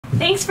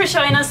Thanks for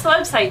showing us the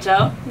website,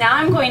 Joe. Now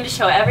I'm going to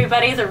show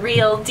everybody the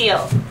real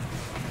deal.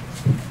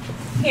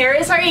 Here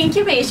is our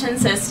incubation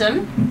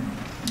system.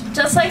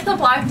 Just like the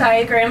block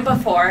diagram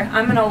before,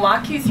 I'm going to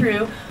walk you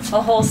through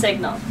a whole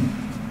signal.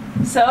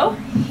 So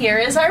here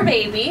is our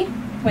baby.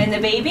 When the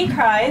baby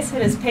cries,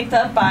 it is picked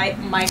up by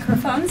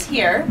microphones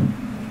here.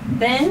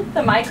 Then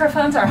the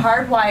microphones are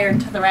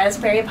hardwired to the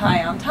Raspberry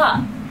Pi on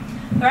top.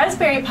 The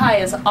Raspberry Pi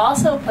is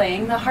also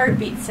playing the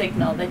heartbeat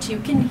signal that you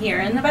can hear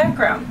in the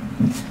background.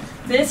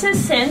 This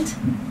is sent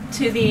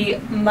to the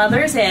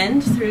mother's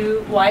end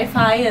through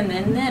Wi-Fi and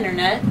then the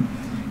internet.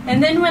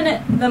 And then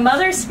when the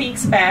mother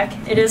speaks back,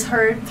 it is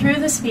heard through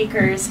the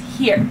speakers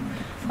here.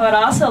 I would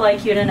also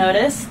like you to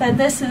notice that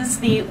this is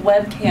the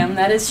webcam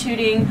that is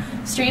shooting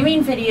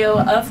streaming video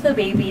of the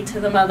baby to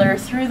the mother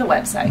through the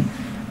website.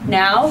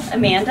 Now,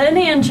 Amanda and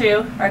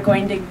Andrew are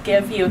going to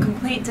give you a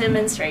complete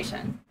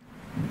demonstration.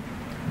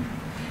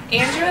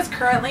 Andrew is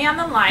currently on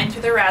the line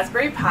through the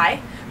Raspberry Pi.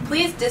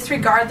 Please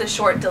disregard the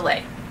short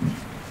delay.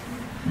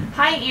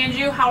 Hi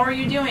Andrew, how are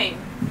you doing?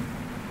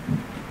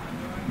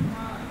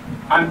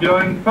 I'm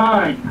doing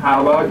fine.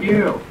 How about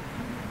you?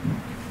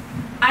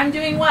 I'm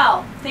doing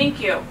well,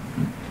 thank you.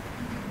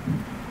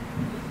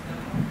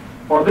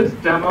 For this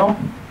demo,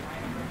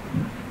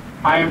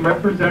 I am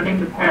representing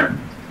the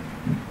parents.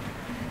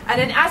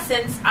 And in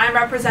essence, I'm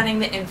representing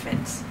the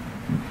infant.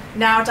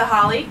 Now to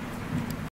Holly.